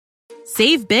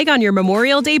Save big on your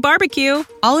Memorial Day barbecue,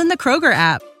 all in the Kroger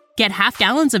app. Get half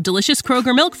gallons of delicious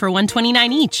Kroger milk for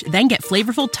 $1.29 each. Then get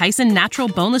flavorful Tyson natural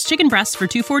boneless chicken breasts for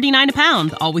 $2.49 a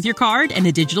pound, all with your card and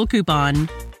a digital coupon.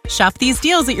 Shop these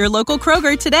deals at your local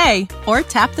Kroger today, or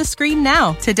tap the screen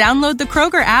now to download the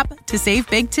Kroger app to save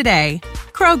big today.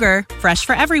 Kroger, fresh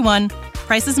for everyone.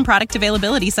 Prices and product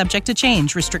availability subject to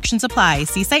change. Restrictions apply.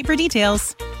 See site for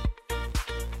details.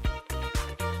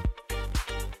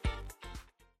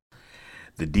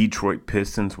 The Detroit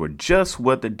Pistons were just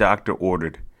what the doctor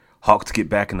ordered. Hawks get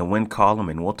back in the win column,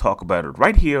 and we'll talk about it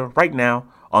right here, right now,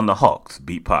 on the Hawks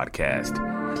Beat Podcast.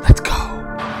 Let's go.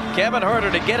 Kevin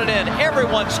Huerter to get it in.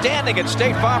 Everyone standing at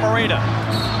State Farm Arena.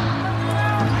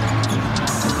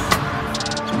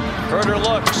 Huerter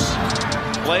looks.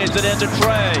 Plays it into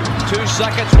Trey. 2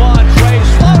 seconds, one. Trey's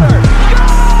floater.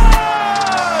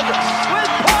 Good! With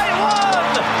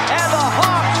 .1. And the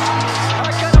Hawks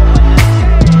are going to win this game.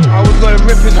 I was going to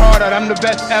rip his heart out. I'm the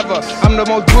best ever. I'm the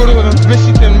most brutal and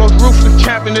vicious and most ruthless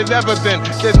champion there's ever been.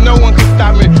 There's no one can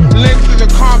stop me. Lynx is a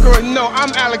conqueror. No,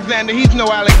 I'm Alexander. He's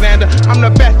no Alexander. I'm the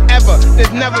best ever.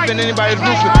 There's never been anybody as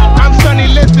ruthless. I'm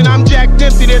Sonny Liston. I'm Jack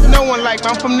Dempsey. There's no one like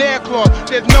me. I'm from their claw.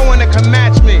 There's no one that can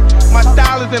match me. My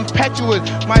style is impetuous.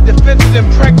 My defense is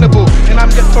impregnable. And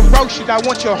I'm just ferocious. I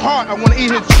want your heart. I want to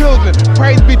eat his children.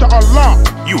 Praise be to Allah.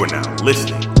 You are now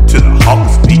listening to the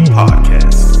Hawks Beat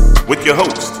Podcast with your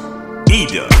host,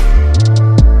 E-Dub.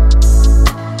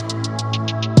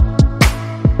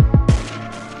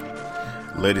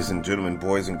 Ladies and gentlemen,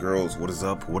 boys and girls, what is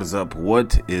up? What is up?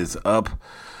 What is up?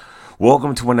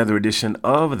 Welcome to another edition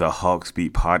of the Hawks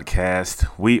Beat Podcast.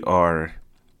 We are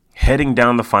heading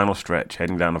down the final stretch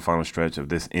of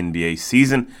this NBA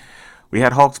season. We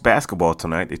had Hawks basketball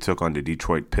tonight. They took on the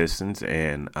Detroit Pistons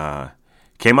and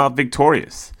came out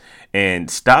victorious.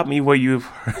 And stop me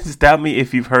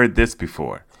if you've heard this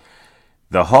before.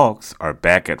 The Hawks are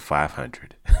back at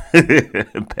 500.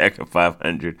 Back at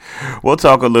 500. We'll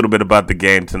talk a little bit about the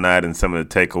game tonight and some of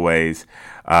the takeaways.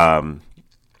 Let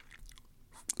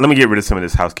me get rid of some of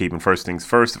this housekeeping. First things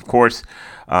first, of course,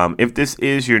 if this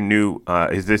is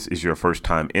your first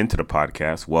time into the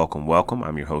podcast, welcome.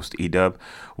 I'm your host, E-Dub.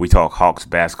 We talk Hawks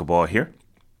basketball here.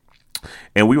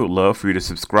 And we would love for you to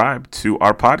subscribe to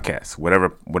our podcast,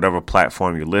 whatever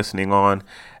platform you're listening on.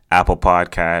 Apple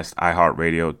Podcasts,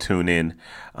 iHeartRadio, TuneIn.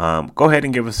 Go ahead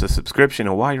and give us a subscription.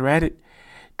 And while you're at it,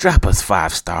 drop us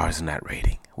 5 stars in that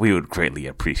rating. We would greatly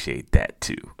appreciate that,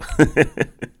 too.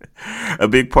 A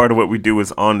big part of what we do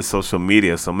is on the social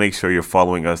media. So make sure you're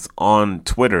following us on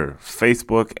Twitter,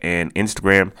 Facebook, and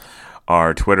Instagram.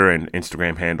 Our Twitter and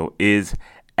Instagram handle is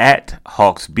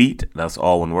 @HawksBeat. That's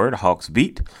all one word,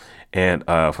 HawksBeat. And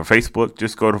for Facebook,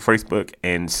 just go to Facebook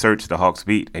and search the Hawks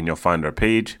Beat, and you'll find our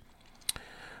page.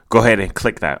 Go ahead and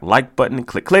click that like button,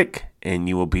 click, and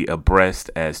you will be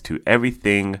abreast as to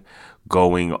everything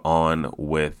going on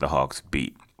with the Hawks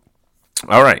Beat.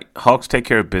 All right, Hawks take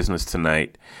care of business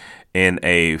tonight in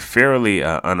a fairly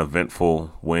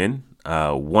uneventful win,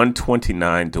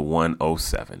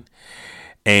 129-107.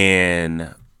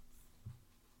 And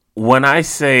when I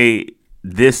say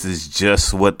this is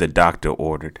just what the doctor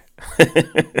ordered,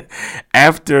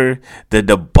 after the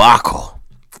debacle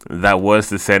that was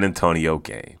the San Antonio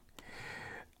game,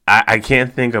 I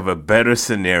can't think of a better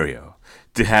scenario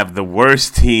to have the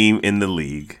worst team in the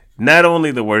league, not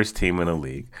only the worst team in the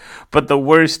league, but the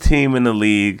worst team in the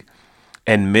league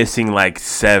and missing like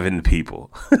 7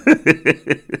 people.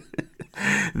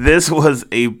 This was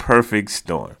a perfect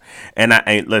storm. And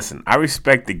listen, I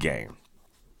respect the game.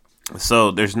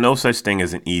 So there's no such thing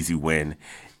as an easy win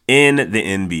in the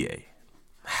NBA.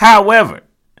 However,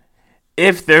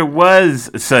 if there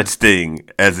was such thing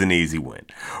as an easy win,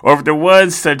 or if there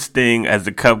was such thing as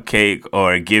a cupcake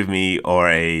or a give me or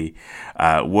a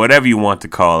whatever you want to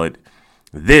call it,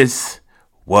 this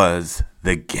was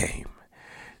the game.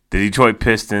 The Detroit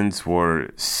Pistons were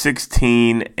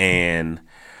 16 and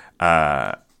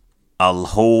a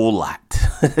whole lot.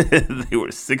 They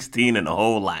were 16 and a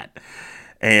whole lot.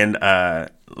 And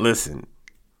listen,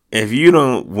 if you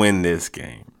don't win this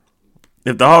game,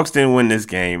 if the Hawks didn't win this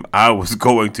game, I was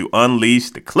going to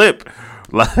unleash the clip,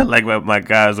 like my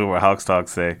guys over at Hawks Talk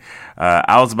say.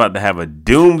 I was about to have a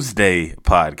doomsday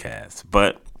podcast,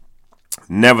 but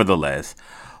nevertheless,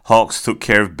 Hawks took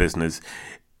care of business.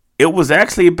 It was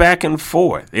actually back and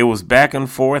forth. It was back and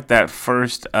forth that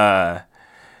first half.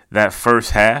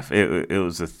 It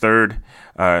was the third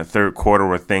quarter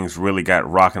where things really got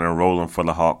rocking and rolling for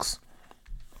the Hawks,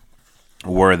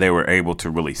 where they were able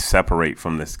to really separate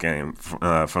from this game,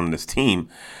 from this team.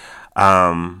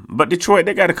 But Detroit,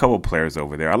 they got a couple players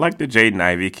over there. I like the Jaden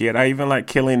Ivey kid. I even like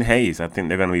Killian Hayes. I think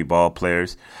they're going to be ball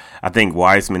players. I think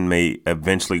Wiseman may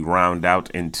eventually round out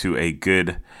into a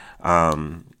good,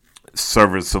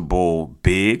 serviceable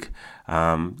big.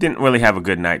 Didn't really have a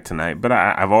good night tonight, but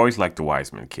I've always liked the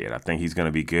Wiseman kid. I think he's going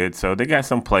to be good. So they got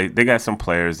some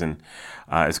players, and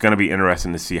it's going to be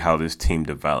interesting to see how this team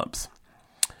develops.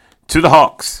 To the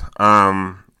Hawks,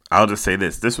 I'll just say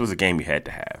this. This was a game you had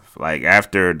to have. Like,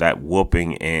 after that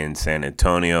whooping in San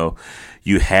Antonio,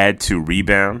 you had to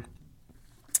rebound.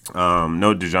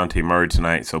 No DeJounte Murray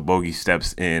tonight, so Bogey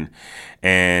steps in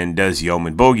and does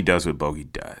yeoman. Bogey does what Bogey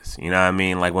does. You know what I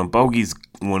mean? Like, when Bogey's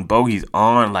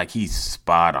on, like, he's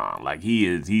spot on. Like,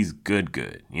 he's good.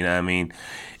 You know what I mean?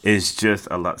 It's just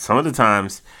a lot. Some of the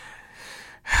times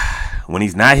when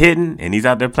he's not hitting and he's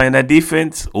out there playing that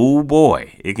defense, oh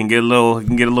boy, it can get a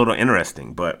little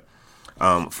interesting. But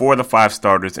for the 5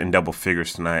 starters in double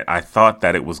figures tonight, I thought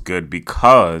that it was good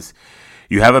because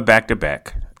you have a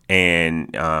back-to-back.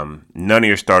 And none of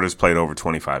your starters played over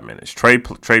 25 minutes. Trey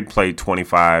played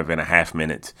 25 and a half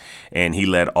minutes, and he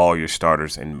led all your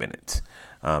starters in minutes.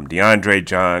 DeAndre,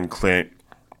 John, Clint,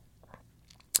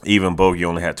 even Bogey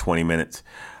only had 20 minutes.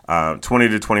 20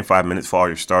 to 25 minutes for all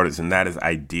your starters, and that is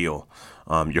ideal.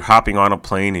 You're hopping on a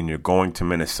plane and you're going to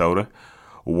Minnesota.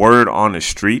 Word on the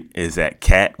street is that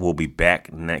Cat will be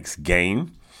back next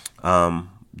game.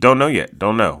 Don't know yet.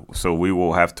 Don't know. So we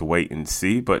will have to wait and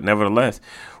see. But nevertheless,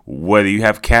 whether you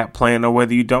have Cat playing or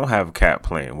whether you don't have Cat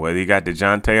playing, whether you got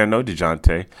DeJounte or no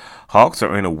DeJounte, Hawks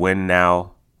are in a win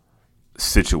now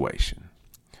situation.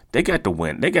 They got to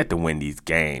win. They got to win these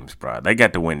games, bro. They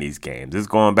got to win these games. It's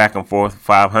going back and forth,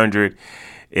 500.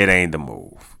 It ain't the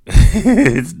move.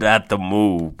 It's not the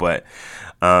move. But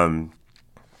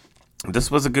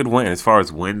this was a good win as far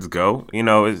as wins go. You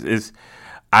know,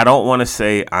 I don't want to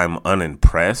say I'm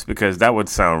unimpressed because that would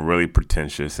sound really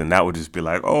pretentious, and that would just be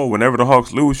like, oh, whenever the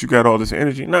Hawks lose, you got all this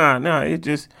energy. Nah, it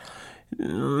just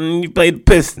you played the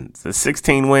Pistons, a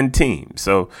 16-win team.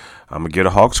 So I'm going to give the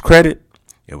Hawks credit.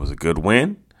 It was a good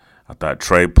win. I thought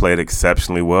Trey played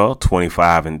exceptionally well,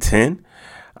 25 and 10.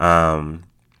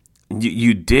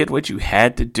 You did what you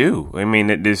had to do. I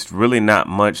mean, there's really not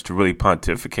much to really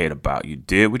pontificate about. You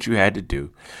did what you had to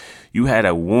do. You had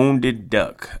a wounded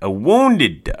duck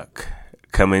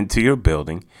come into your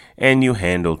building, and you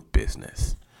handled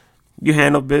business.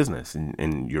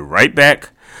 And you're right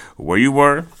back where you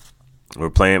were. We're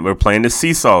playing the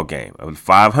seesaw game of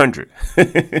 500.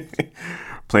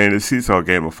 Playing the seesaw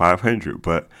game of 500,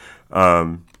 but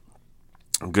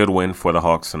good win for the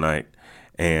Hawks tonight,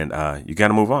 and you got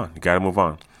to move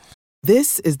on.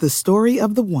 This is the story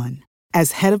of the one.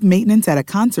 As head of maintenance at a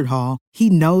concert hall, he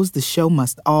knows the show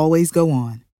must always go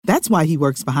on. That's why he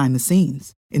works behind the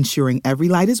scenes, ensuring every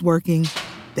light is working,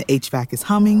 the HVAC is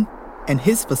humming, and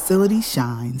his facility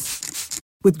shines.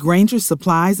 With Grainger's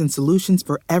supplies and solutions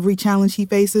for every challenge he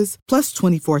faces, plus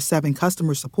 24/7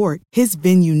 customer support, his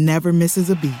venue never misses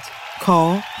a beat.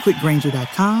 Call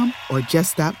quickgrainger.com or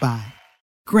just stop by.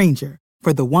 Grainger,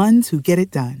 for the ones who get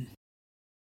it done.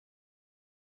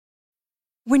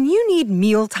 When you need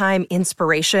mealtime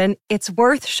inspiration, it's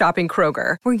worth shopping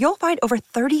Kroger, where you'll find over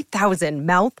 30,000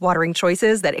 mouth-watering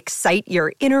choices that excite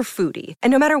your inner foodie. And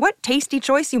no matter what tasty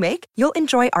choice you make, you'll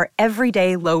enjoy our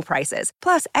everyday low prices,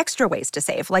 plus extra ways to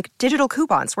save, like digital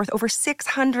coupons worth over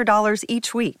 $600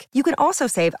 each week. You can also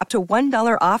save up to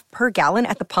 $1 off per gallon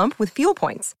at the pump with fuel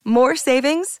points. More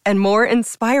savings and more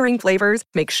inspiring flavors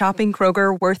make shopping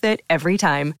Kroger worth it every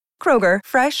time. Kroger,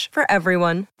 fresh for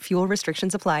everyone. Fuel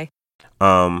restrictions apply.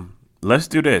 Let's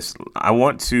do this. I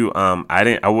want to,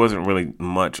 I wasn't really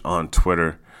much on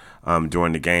Twitter,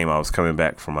 during the game. I was coming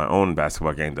back from my own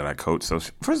basketball game that I coached. So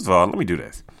first of all, let me do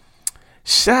this.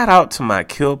 Shout out to my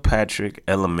Kilpatrick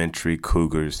Elementary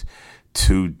Cougars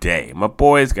today. My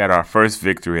boys got our first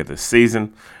victory of the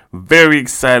season. Very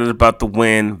excited about the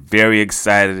win. Very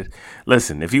excited.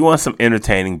 Listen, if you want some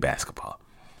entertaining basketball,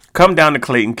 come down to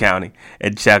Clayton County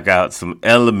and check out some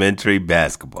elementary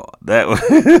basketball.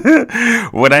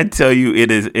 When I tell you it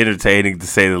is entertaining to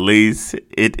say the least,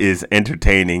 it is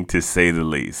entertaining to say the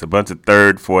least. A bunch of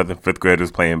 3rd, 4th, and 5th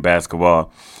graders playing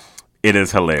basketball. It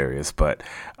is hilarious. But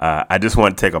I just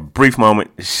want to take a brief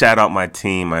moment, shout out my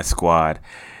team, my squad.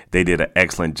 They did an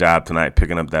excellent job tonight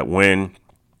picking up that win.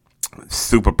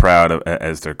 Super proud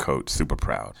as their coach. Super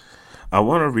proud. I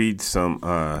want to read some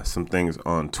things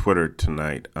on Twitter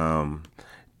tonight. I'm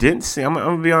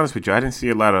gonna be honest with you. I didn't see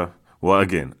a lot of Well,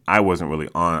 again, I wasn't really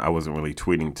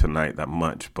tweeting tonight that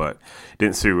much, but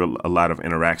didn't see a lot of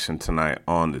interaction tonight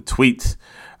on the tweets.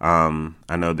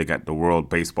 I know they got the World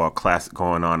Baseball Classic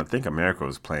going on. I think America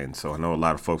was playing, so I know a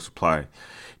lot of folks are probably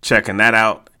checking that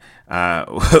out,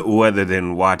 rather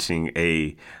than watching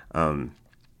a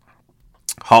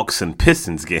Hawks and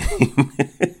Pistons game.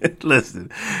 Listen,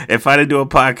 if I didn't do a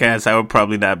podcast, I would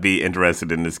probably not be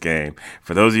interested in this game.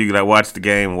 For those of you that watch the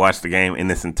game in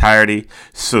its entirety,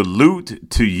 salute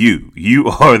to you. You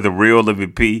are the real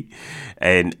MVP.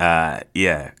 And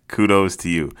kudos to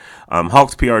you.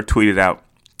 Hawks PR tweeted out,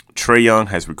 Trae Young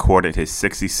has recorded his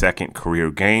 62nd career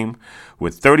game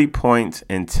with 30 points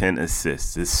and 10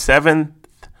 assists, the seventh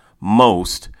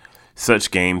most such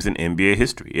games in NBA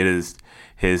history. It is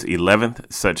his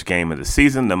 11th such game of the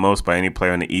season, the most by any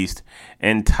player in the East,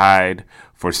 and tied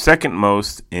for second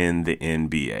most in the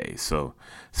NBA. So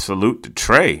salute to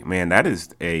Trae. Man, that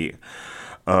is a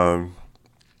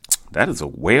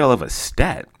whale of a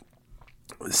stat.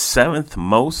 Seventh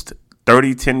most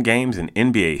 30-10 games in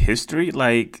NBA history.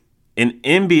 Like, in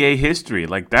NBA history,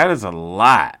 like, that is a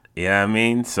lot. You know what I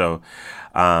mean? So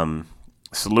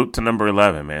salute to number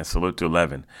 11, man. Salute to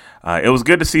 11. It was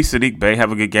good to see Sadiq Bey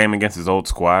have a good game against his old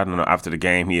squad. I know after the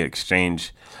game, he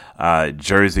exchanged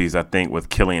jerseys, I think, with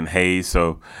Killian Hayes.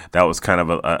 So that was kind of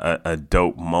a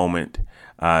dope moment,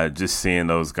 just seeing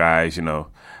those guys, you know.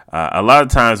 A lot of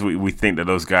times we think that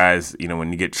those guys, you know,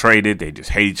 when you get traded, they just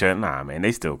hate each other. Nah, man,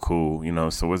 they still cool, you know.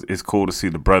 So it's cool to see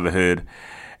the brotherhood.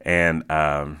 And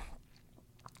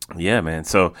yeah, man.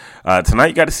 So tonight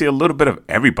you got to see a little bit of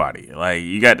everybody. Like,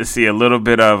 you got to see a little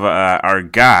bit of our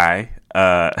guy,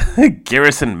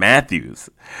 Garrison Matthews.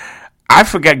 I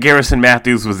forgot Garrison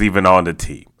Matthews was even on the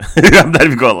team. I'm not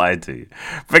even going to lie to you.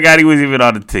 Forgot he was even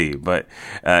on the team. But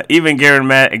even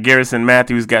Garrison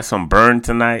Matthews got some burn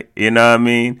tonight. You know what I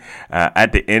mean?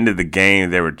 At the end of the game,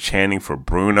 they were chanting for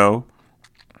Bruno.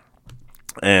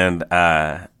 And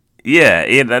that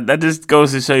just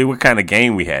goes to show you what kind of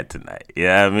game we had tonight. You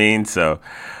know what I mean? So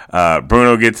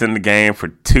Bruno gets in the game for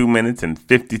 2 minutes and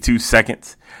 52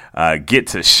 seconds.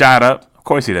 Gets a shot up. Of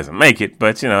course, he doesn't make it,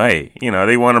 but, you know, hey, you know,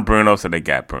 they wanted Bruno, so they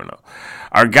got Bruno.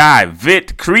 Our guy,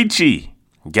 Vit Krejci,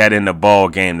 got in the ball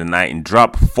game tonight and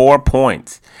dropped 4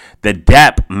 points. The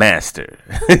DAP master.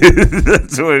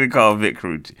 That's what they call Vit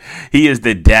Krejci. He is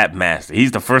the DAP master.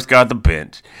 He's the first guy off the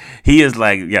bench. He is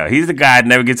like, he's the guy that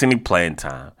never gets any playing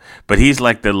time. But he's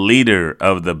like the leader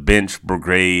of the bench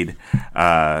brigade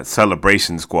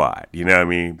celebration squad. You know what I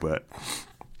mean? But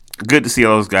good to see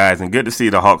those guys, and good to see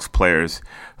the Hawks players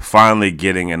finally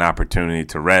getting an opportunity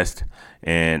to rest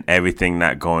and everything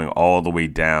not going all the way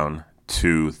down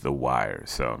to the wire.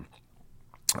 So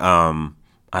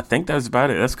I think that's about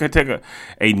it. Let's go take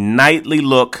a nightly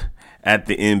look at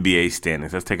the NBA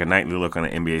standings. Let's take a nightly look on the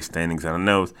NBA standings. And I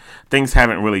know things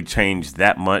haven't really changed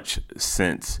that much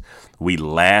since we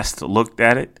last looked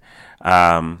at it.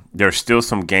 There's still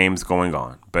some games going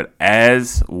on. But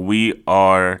as we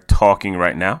are talking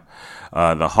right now,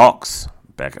 the Hawks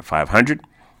back at 500,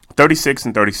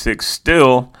 36-36,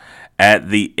 still at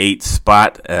the 8th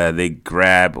spot. They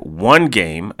grab one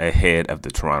game ahead of the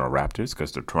Toronto Raptors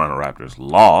because the Toronto Raptors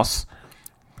lost.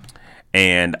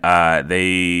 And they're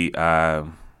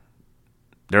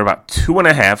about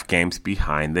 2.5 games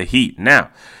behind the Heat.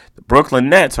 Now, the Brooklyn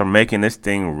Nets are making this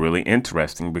thing really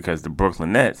interesting because the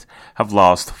Brooklyn Nets have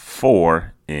lost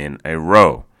 4 in a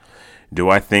row. Do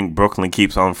I think Brooklyn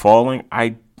keeps on falling?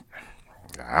 I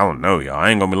don't know, y'all. I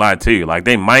ain't going to be lying to you. Like,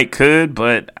 they could,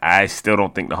 but I still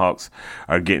don't think the Hawks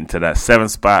are getting to that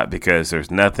 7th spot because there's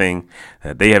nothing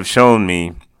that they have shown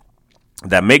me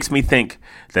that makes me think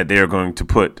that they are going to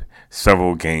put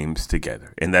several games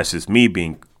together. And that's just me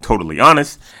being totally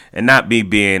honest and not me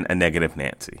being a negative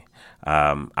Nancy.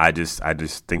 I just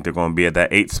think they're going to be at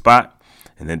that 8th spot,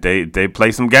 and then they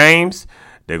play some games.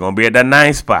 They're going to be at that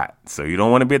 9th spot. So you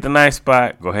don't want to be at the 9th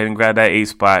spot. Go ahead and grab that 8th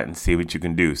spot and see what you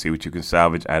can do. See what you can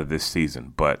salvage out of this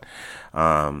season. But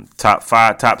top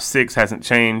 5, top 6 hasn't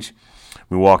changed.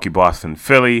 Milwaukee, Boston,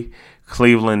 Philly,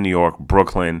 Cleveland, New York,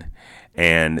 Brooklyn.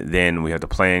 And then we have the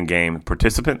play-in game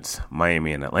participants,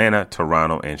 Miami and Atlanta,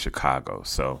 Toronto and Chicago.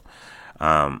 So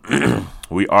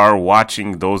we are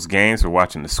watching those games. We're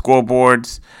watching the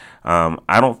scoreboards.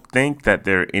 I don't think that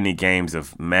there are any games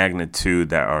of magnitude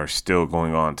that are still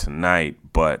going on tonight,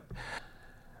 but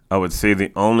I would say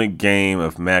the only game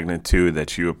of magnitude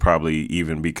that you would probably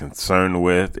even be concerned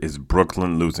with is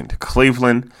Brooklyn losing to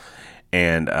Cleveland.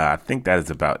 And I think that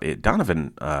is about it.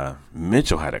 Donovan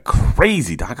Mitchell had a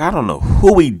crazy dunk. I don't know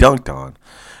who he dunked on,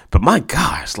 but my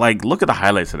gosh, like, look at the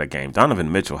highlights of that game.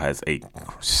 Donovan Mitchell has a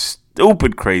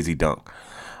stupid crazy dunk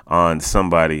on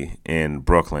somebody in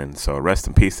Brooklyn. So rest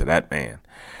in peace to that man.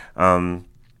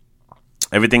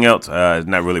 Everything else is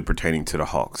not really pertaining to the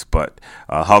Hawks, but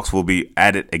Hawks will be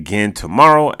at it again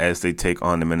tomorrow as they take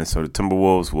on the Minnesota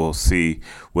Timberwolves. We'll see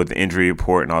what the injury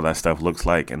report and all that stuff looks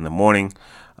like in the morning.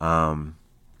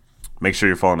 Make sure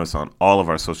you're following us on all of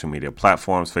our social media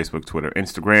platforms, Facebook, Twitter,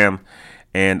 Instagram.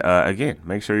 And again,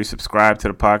 make sure you subscribe to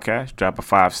the podcast. Drop a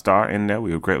 5-star in there.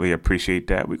 We would greatly appreciate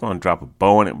that. We're going to drop a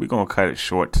bow on it. We're going to cut it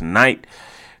short tonight.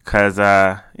 Because,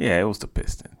 it was the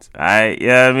Pistons. Like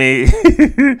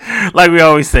we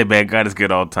always say, man, God is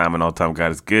good all the time, and all the time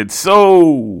God is good.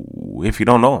 So, if you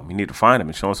don't know him, you need to find him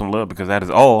and show him some love, because that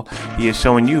is all he is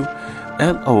showing you.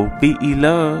 LOVE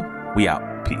love. We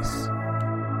out. Peace.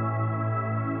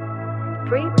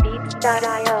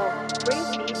 Freebeats.io.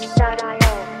 Freebeats.io.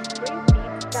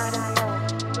 Freebeats.io.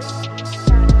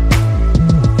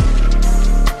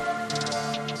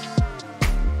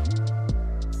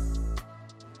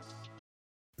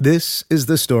 This is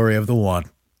the story of the one.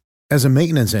 As a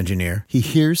maintenance engineer, he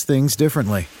hears things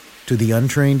differently. To the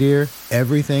untrained ear,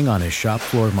 everything on his shop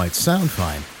floor might sound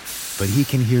fine, but he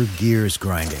can hear gears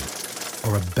grinding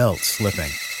or a belt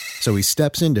slipping. So he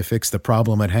steps in to fix the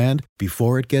problem at hand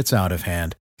before it gets out of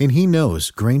hand. And he knows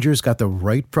Grainger's got the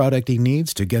right product he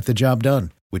needs to get the job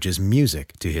done, which is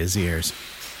music to his ears.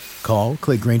 Call,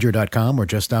 click Grainger.com, or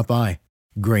just stop by.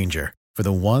 Grainger, for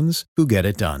the ones who get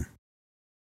it done.